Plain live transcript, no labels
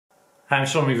I'm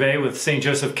Sean McVeigh with St.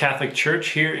 Joseph Catholic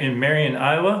Church here in Marion,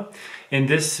 Iowa. In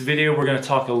this video, we're going to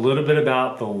talk a little bit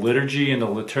about the liturgy and the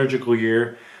liturgical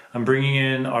year. I'm bringing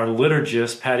in our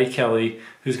liturgist, Patty Kelly,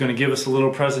 who's going to give us a little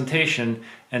presentation,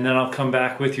 and then I'll come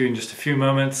back with you in just a few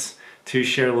moments to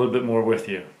share a little bit more with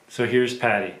you. So here's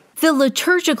Patty. The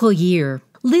liturgical year.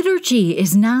 Liturgy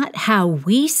is not how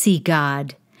we see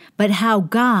God, but how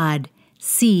God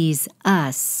sees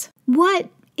us. What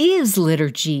is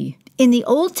liturgy? In the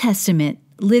Old Testament,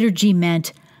 liturgy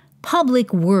meant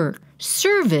public work,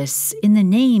 service in the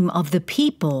name of the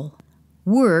people,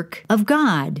 work of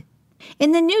God.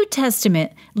 In the New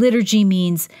Testament, liturgy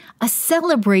means a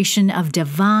celebration of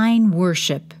divine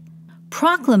worship,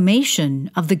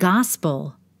 proclamation of the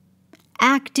gospel,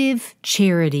 active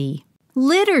charity.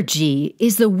 Liturgy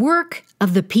is the work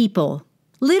of the people.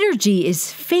 Liturgy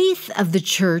is faith of the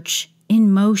church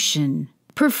in motion,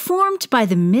 performed by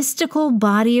the mystical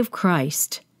body of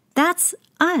Christ. That's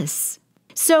us.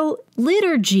 So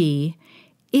liturgy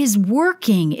is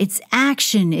working, it's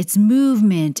action, it's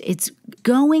movement, it's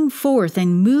going forth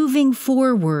and moving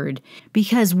forward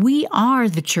because we are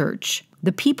the church,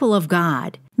 the people of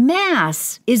God.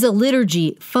 Mass is a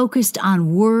liturgy focused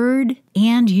on Word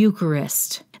and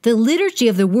Eucharist. The liturgy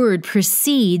of the Word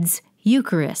precedes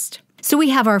Eucharist. So we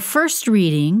have our first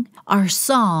reading, our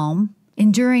psalm,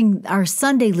 and during our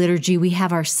Sunday liturgy, we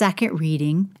have our second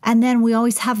reading, and then we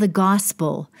always have the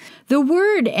gospel. The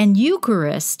Word and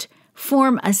Eucharist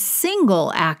form a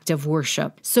single act of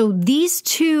worship. So these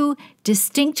two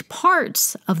distinct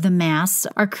parts of the Mass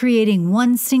are creating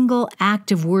one single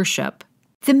act of worship.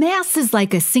 The Mass is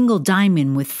like a single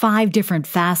diamond with 5 different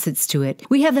facets to it.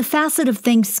 We have the facet of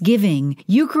thanksgiving.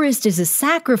 Eucharist is a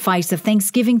sacrifice of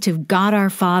thanksgiving to God our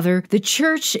Father. The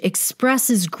Church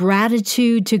expresses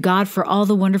gratitude to God for all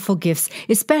the wonderful gifts,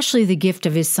 especially the gift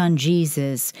of His Son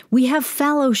Jesus. We have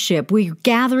fellowship. We're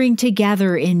gathering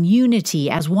together in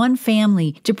unity as one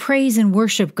family to praise and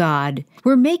worship God.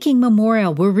 We're making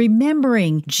memorial. We're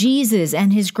remembering Jesus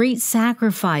and His great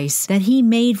sacrifice that He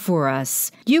made for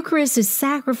us. Eucharist is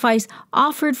sacrifice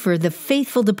offered for the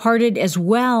faithful departed, as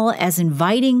well as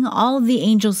inviting all of the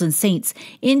angels and saints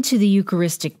into the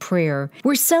Eucharistic prayer.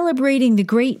 We're celebrating the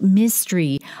great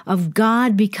mystery of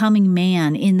God becoming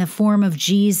man in the form of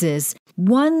Jesus.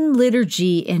 One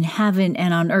liturgy in heaven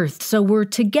and on earth. So we're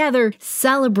together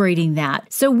celebrating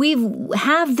that. So we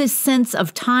have this sense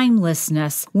of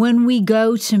timelessness when we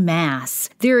go to Mass.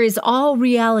 There is all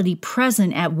reality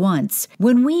present at once.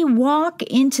 When we walk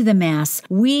into the Mass,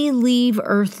 we leave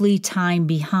earthly time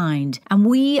behind, and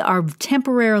we are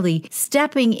temporarily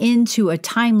stepping into a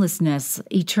timelessness,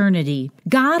 eternity.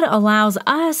 God allows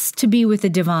us to be with the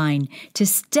divine, to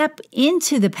step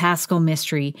into the Paschal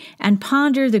mystery and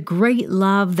ponder the great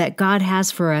love that God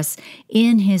has for us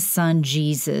in His Son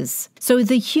Jesus. So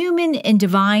the human and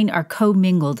divine are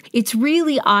commingled. It's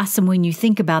really awesome when you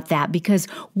think about that, because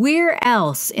where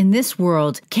else in this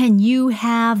world can you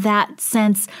have that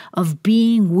sense of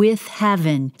being with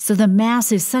heaven? So the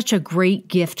Mass is such a great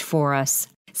gift for us.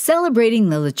 Celebrating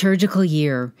the liturgical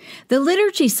year. The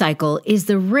liturgy cycle is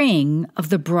the ring of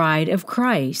the bride of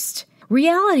Christ.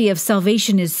 Reality of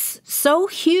salvation is so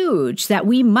huge that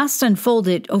we must unfold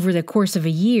it over the course of a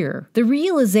year. The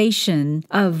realization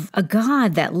of a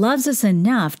God that loves us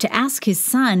enough to ask His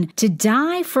Son to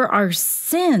die for our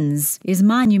sins is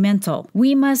monumental.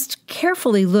 We must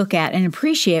carefully look at and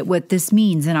appreciate what this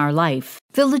means in our life.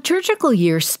 The liturgical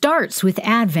year starts with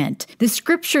Advent. The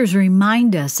scriptures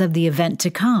remind us of the event to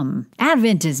come.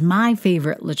 Advent is my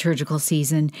favorite liturgical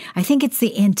season. I think it's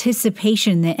the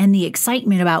anticipation and the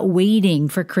excitement about waiting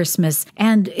for Christmas,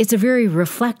 and it's a very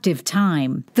reflective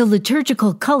time. The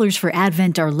liturgical colors for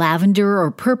Advent are lavender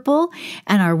or purple,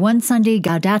 and our one Sunday,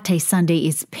 Gaudete Sunday,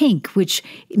 is pink, which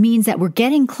means that we're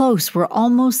getting close. We're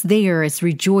almost there. It's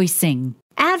rejoicing.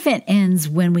 Advent ends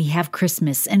when we have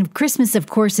Christmas, and Christmas, of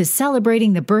course, is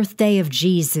celebrating the birthday of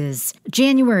Jesus.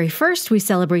 January 1st, we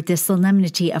celebrate the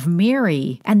Solemnity of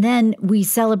Mary, and then we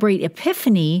celebrate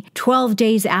Epiphany 12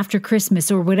 days after Christmas,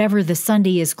 or whatever the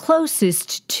Sunday is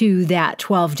closest to that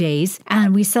 12 days,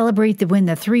 and we celebrate when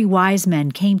the 3 wise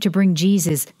men came to bring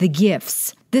Jesus the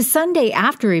gifts. The Sunday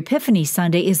after Epiphany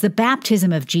Sunday is the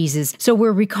baptism of Jesus, so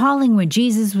we're recalling when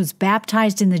Jesus was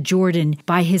baptized in the Jordan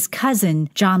by his cousin,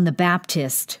 John the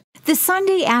Baptist. The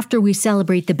Sunday after we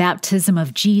celebrate the baptism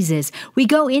of Jesus, we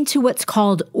go into what's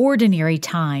called ordinary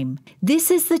time. This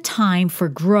is the time for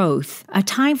growth, a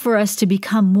time for us to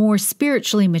become more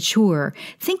spiritually mature.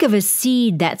 Think of a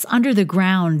seed that's under the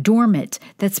ground, dormant,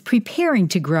 that's preparing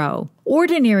to grow.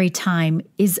 Ordinary time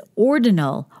is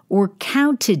ordinal or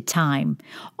counted time.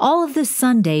 All of the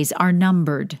Sundays are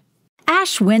numbered.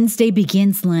 Ash Wednesday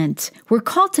begins Lent. We're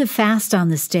called to fast on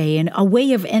this day and a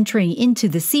way of entering into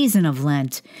the season of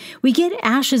Lent. We get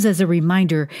ashes as a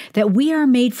reminder that we are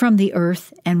made from the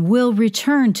earth and will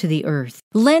return to the earth.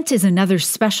 Lent is another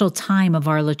special time of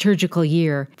our liturgical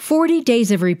year, 40 days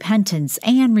of repentance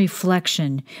and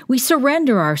reflection. We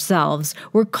surrender ourselves.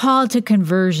 We're called to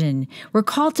conversion. We're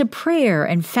called to prayer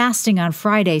and fasting on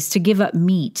Fridays to give up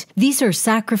meat. These are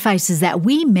sacrifices that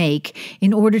we make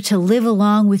in order to live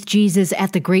along with Jesus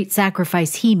at the great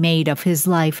sacrifice he made of his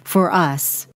life for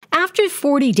us. After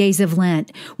 40 days of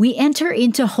Lent, we enter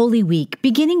into Holy Week,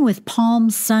 beginning with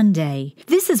Palm Sunday.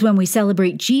 This is when we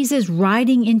celebrate Jesus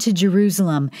riding into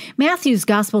Jerusalem. Matthew's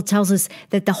gospel tells us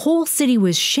that the whole city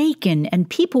was shaken and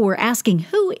people were asking,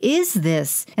 "Who is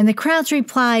this?" And the crowds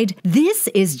replied, "This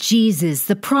is Jesus,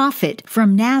 the prophet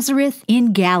from Nazareth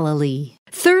in Galilee."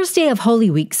 Thursday of Holy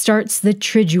Week starts the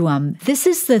Triduum. This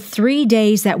is the 3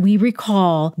 days that we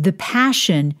recall the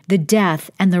Passion, the death,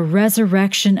 and the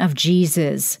resurrection of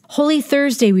Jesus. Holy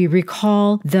Thursday, we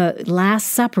recall the Last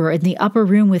Supper in the upper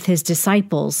room with his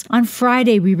disciples. On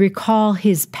Friday, we recall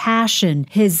his passion,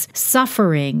 his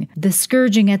suffering, the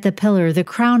scourging at the pillar, the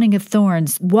crowning of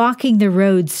thorns, walking the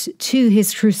roads to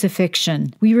his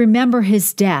crucifixion. We remember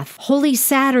his death. Holy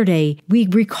Saturday, we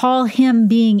recall him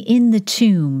being in the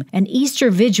tomb. And Easter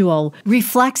Vigil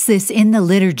reflects this in the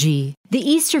liturgy. The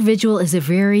Easter Vigil is a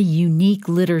very unique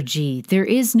liturgy. There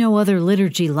is no other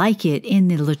liturgy like it in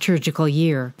the liturgical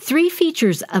year. 3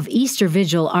 features of Easter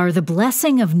Vigil are the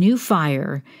blessing of new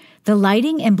fire, the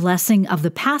lighting and blessing of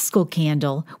the Paschal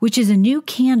candle, which is a new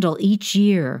candle each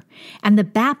year, and the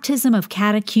baptism of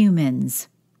catechumens.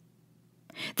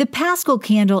 The Paschal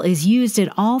candle is used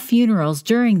at all funerals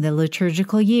during the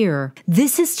liturgical year.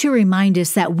 This is to remind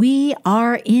us that we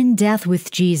are in death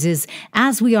with Jesus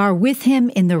as we are with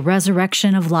him in the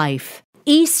resurrection of life.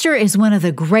 Easter is one of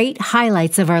the great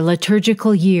highlights of our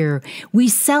liturgical year. We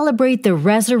celebrate the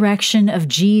resurrection of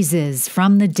Jesus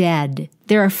from the dead.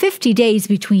 There are 50 days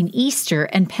between Easter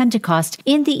and Pentecost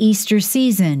in the Easter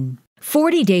season.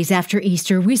 40 days after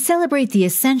Easter, we celebrate the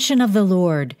ascension of the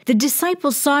Lord. The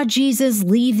disciples saw Jesus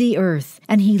leave the earth,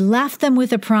 and he left them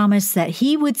with a promise that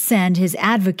he would send his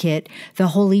advocate, the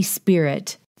Holy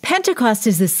Spirit. Pentecost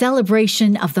is the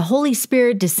celebration of the Holy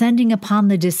Spirit descending upon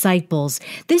the disciples.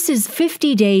 This is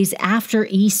 50 days after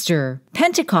Easter.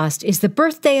 Pentecost is the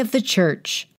birthday of the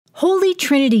Church. Holy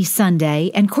Trinity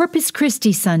Sunday and Corpus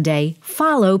Christi Sunday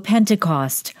follow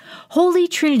Pentecost. Holy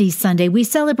Trinity Sunday, we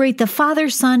celebrate the Father,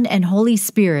 Son, and Holy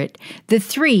Spirit, the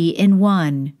 3 in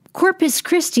 1. Corpus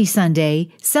Christi Sunday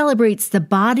celebrates the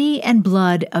body and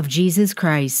blood of Jesus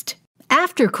Christ.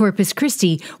 After Corpus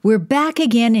Christi, we're back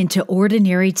again into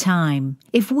ordinary time.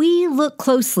 If we look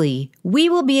closely, we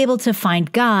will be able to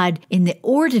find God in the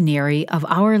ordinary of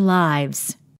our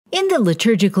lives. In the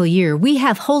liturgical year, we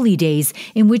have holy days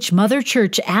in which Mother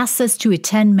Church asks us to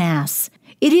attend Mass.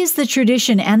 It is the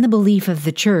tradition and the belief of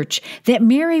the Church that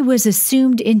Mary was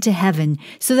assumed into heaven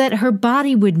so that her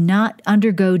body would not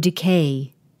undergo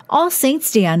decay. All Saints'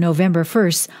 Day on November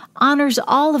 1st honors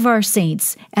all of our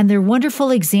saints and their wonderful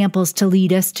examples to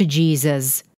lead us to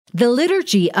Jesus. The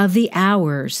Liturgy of the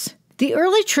Hours. The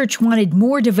early church wanted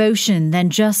more devotion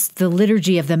than just the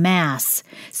liturgy of the Mass,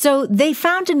 so they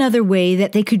found another way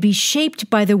that they could be shaped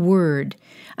by the Word,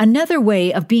 another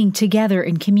way of being together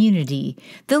in community.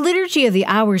 The Liturgy of the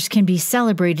Hours can be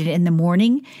celebrated in the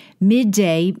morning,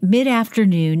 midday,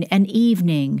 mid-afternoon, and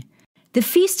evening. The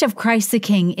Feast of Christ the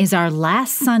King is our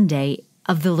last Sunday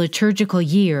of the liturgical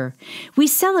year. We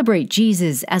celebrate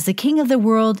Jesus as the King of the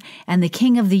world and the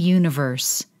King of the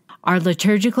universe. Our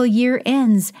liturgical year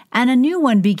ends, and a new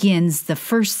one begins the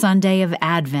first Sunday of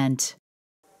Advent.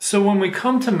 So when we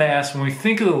come to Mass, when we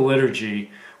think of the liturgy,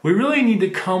 we really need to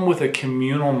come with a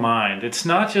communal mind. It's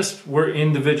not just we're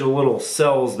individual little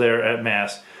cells there at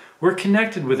Mass. We're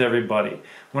connected with everybody.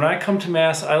 When I come to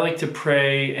Mass, I like to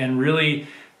pray and really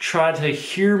try to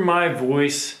hear my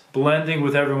voice blending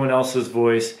with everyone else's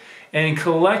voice. And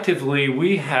collectively,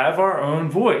 we have our own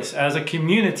voice as a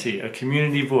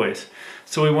community voice.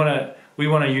 So we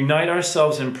want to unite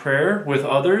ourselves in prayer with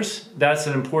others. That's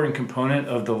an important component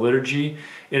of the liturgy.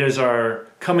 It is our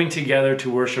coming together to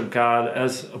worship God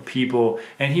as a people,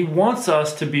 and he wants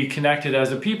us to be connected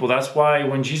as a people. That's why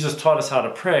when Jesus taught us how to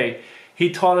pray,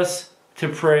 he taught us to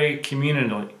pray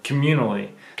communally.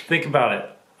 Think about it.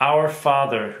 Our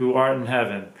Father who art in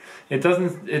heaven. It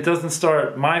doesn't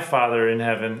start my Father in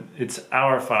heaven, it's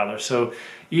our Father. So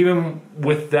even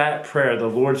with that prayer, the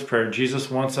Lord's Prayer, Jesus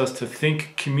wants us to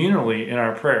think communally in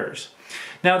our prayers.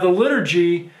 Now the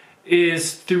liturgy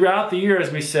is throughout the year,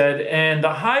 as we said, and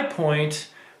the high point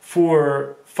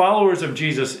for followers of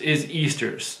Jesus is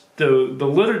Easter's. The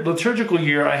liturgical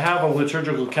year, I have a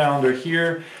liturgical calendar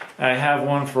here. I have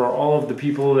one for all of the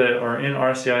people that are in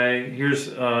RCIA. Here's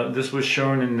this was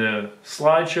shown in the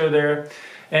slideshow there.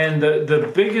 And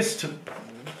the biggest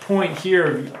point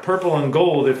here, purple and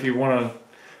gold, if you want to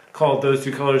call it those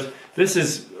two colors, this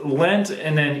is Lent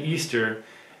and then Easter.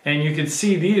 And you can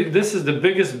see this is the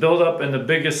biggest buildup and the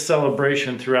biggest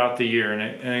celebration throughout the year.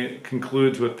 And it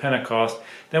concludes with Pentecost.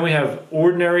 Then we have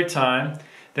ordinary time.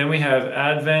 Then we have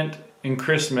Advent and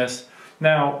Christmas.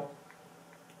 Now,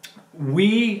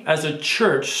 we as a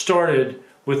church started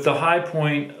with the high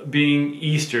point being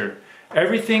Easter.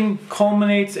 Everything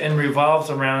culminates and revolves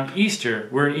around Easter.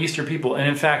 We're an Easter people. And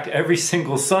in fact, every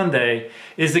single Sunday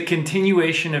is a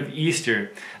continuation of Easter.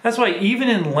 That's why even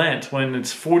in Lent, when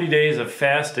it's 40 days of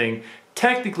fasting,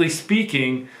 technically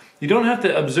speaking, you don't have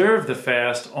to observe the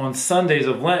fast on Sundays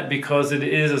of Lent because it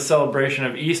is a celebration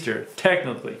of Easter,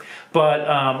 technically. But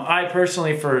I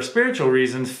personally, for spiritual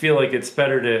reasons, feel like it's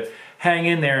better to hang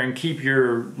in there and keep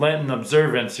your Lenten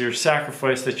observance, your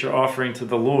sacrifice that you're offering to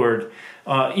the Lord,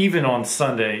 even on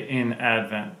Sunday in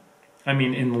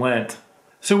in Lent.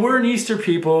 So we're an Easter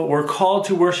people. We're called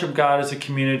to worship God as a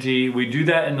community. We do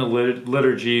that in the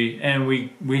liturgy, and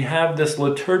we have this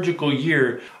liturgical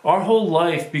year. Our whole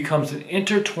life becomes an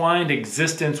intertwined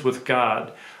existence with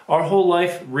God. Our whole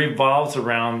life revolves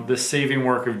around the saving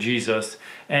work of Jesus,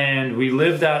 and we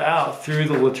live that out through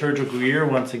the liturgical year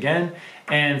once again.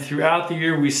 And throughout the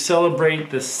year, we celebrate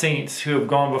the saints who have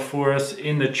gone before us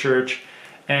in the church,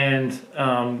 and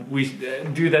we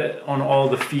do that on all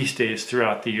the feast days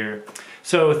throughout the year.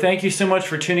 So thank you so much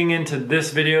for tuning in to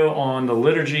this video on the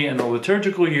liturgy and the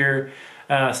liturgical year.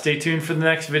 Stay tuned for the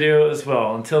next video as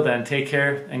well. Until then, take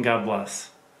care and God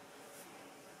bless.